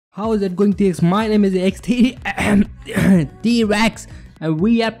How is it going, TX? My name is T-Rex and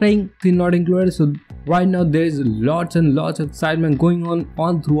we are playing the Not Included. So right now there is lots and lots of excitement going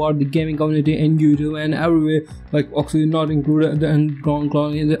on throughout the gaming community and YouTube and everywhere, like Oxy Not Included, the underground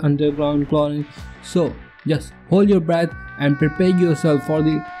cloning, the underground cloning. So just hold your breath and prepare yourself for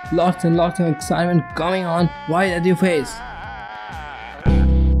the lots and lots of excitement coming on right at your face.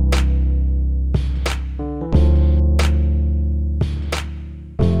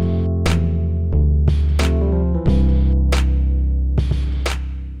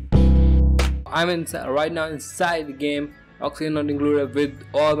 I'm right now inside the game, Oxygen Not Included, with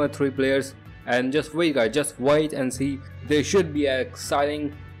all my 3 players, and just wait guys, just wait and see. There should be an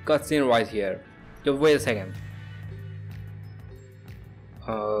exciting cutscene right here. Just wait a second.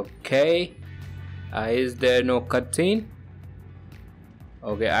 Okay, is there no cutscene?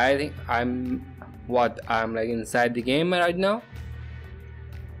 Okay, I think I'm like inside the game right now.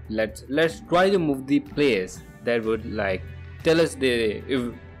 Let's try to move the players. That would like tell us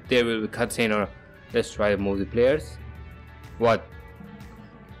if there will be cutscene, or let's try to move the players. What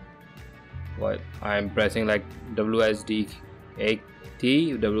I'm pressing like WSAT,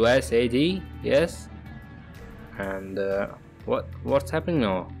 yes. And what's happening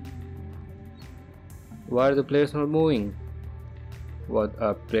now? Why are the players not moving? What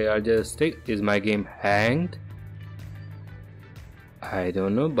a player just stick? Is my game hanged? I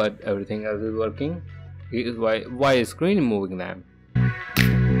don't know, but everything else is working. Why is screen moving then?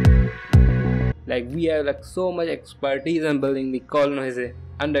 Like we have like so much expertise in building the colonies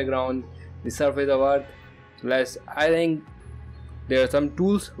underground, the surface of Earth. So I think there are some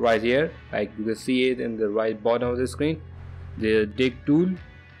tools right here, like you can see it in the right bottom of the screen. The dig tool.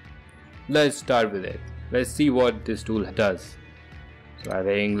 Let's start with it. Let's see what this tool does. So I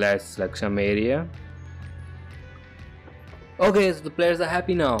think let's select some area. Okay, so the players are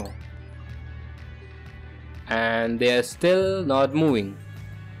happy now, and they are still not moving.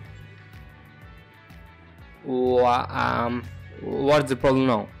 What's the problem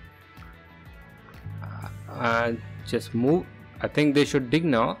now? Just move. I think they should dig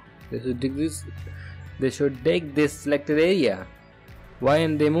now. They should dig this. They should dig this selected area. Why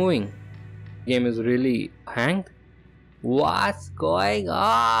aren't they moving? Game is really hanged. What's going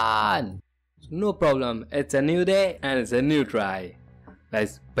on? No problem. It's a new day and it's a new try.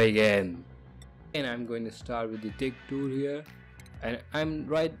 Let's begin. And I'm going to start with the dig tool here. And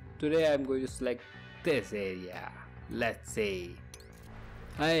today I'm going to select this area. Let's see.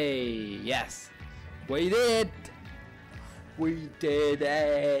 Hey, yes, we did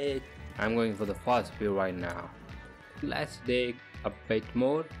it. I'm going for the fast view right now. Let's dig a bit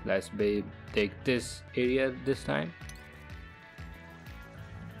more. Let's dig this area this time.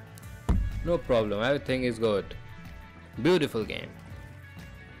 No problem, everything is good. Beautiful game.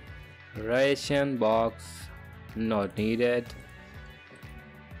 Ration box not needed.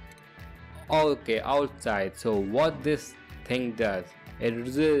 Okay, outside. So what this thing does, it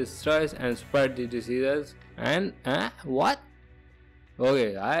reduces stress and spread the diseases. And what?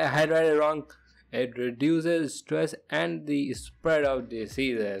 Okay, I had read it wrong. It reduces stress and the spread of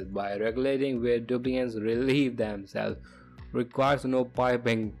diseases by regulating where duplicates relieve themselves. Requires no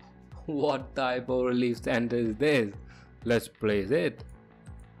piping. What type of relief center is this? Let's place it.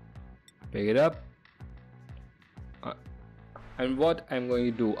 Pick it up. And what I'm going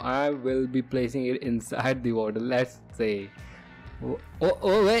to do, I will be placing it inside the water. Let's say,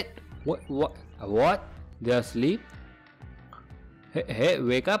 oh wait, what? They are asleep. Hey,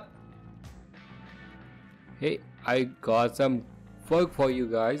 wake up. Hey, I got some work for you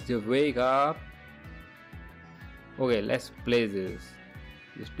guys. Just wake up. Okay, let's place this.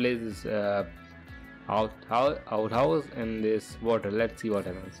 Let's place this outhouse in this water. Let's see what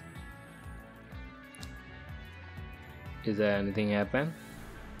happens. Is there anything happen?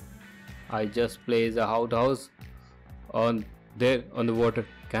 I just placed a outhouse on there on the water.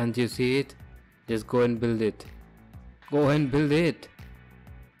 Can't you see it? Just go and build it. Go and build it.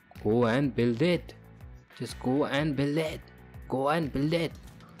 Go and build it. Just go and build it. Go and build it.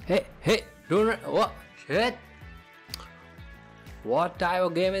 Hey, don't run. What? Shit. What type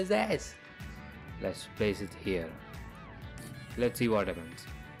of game is this? Let's place it here. Let's see what happens.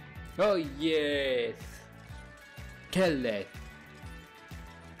 Oh yes. Kill it.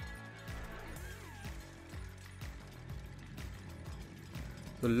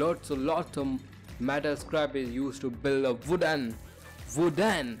 So lots of metal scrap is used to build a wooden,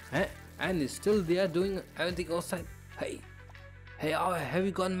 and still they are doing everything outside. Hey, have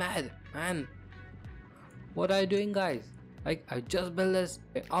you gone mad, man? What are you doing, guys? Like, I just built this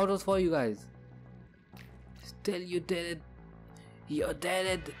outhouse for you guys. Still you did it. You did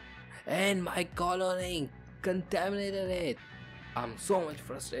it! And my colony contaminated it! I'm so much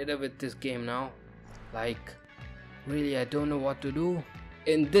frustrated with this game now. Like, really, I don't know what to do.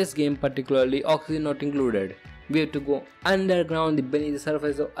 In this game particularly, oxygen not included. We have to go underground beneath the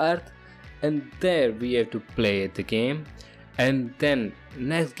surface of Earth, and there we have to play the game. And then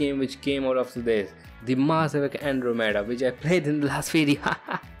next game which came out of this, the Mass Effect Andromeda, which I played in the last video.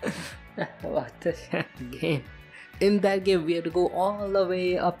 What a game. In that game we have to go all the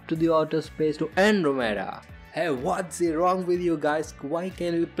way up to the outer space to Andromeda. Hey, what's wrong with you guys? Why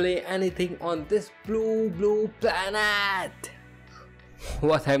can't we play anything on this blue planet?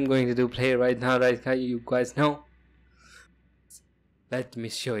 What I'm going to do play right now, you guys know? Let me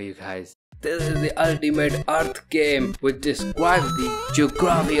show you guys. This is the ultimate Earth game which describes the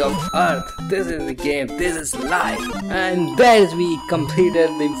geography of Earth. This is the game, this is life. And there's we completed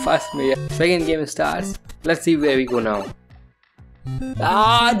the first mission. Second game starts. Let's see where we go now.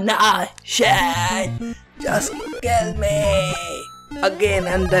 Oh no, shit! Just kill me! Again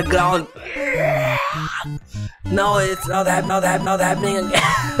underground. No, it's not happening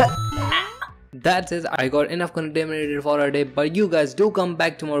again. That's it. I got enough contaminated for a day, but you guys do come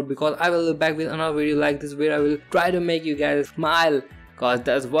back tomorrow because I will be back with another video like this where I will try to make you guys smile, cause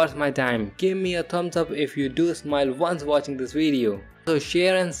that's worth my time. Give me a thumbs up if you do smile once watching this video. So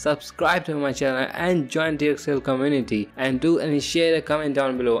share and subscribe to my channel and join the AxTrex community, and do and share a comment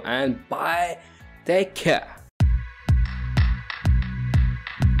down below, and bye, take care.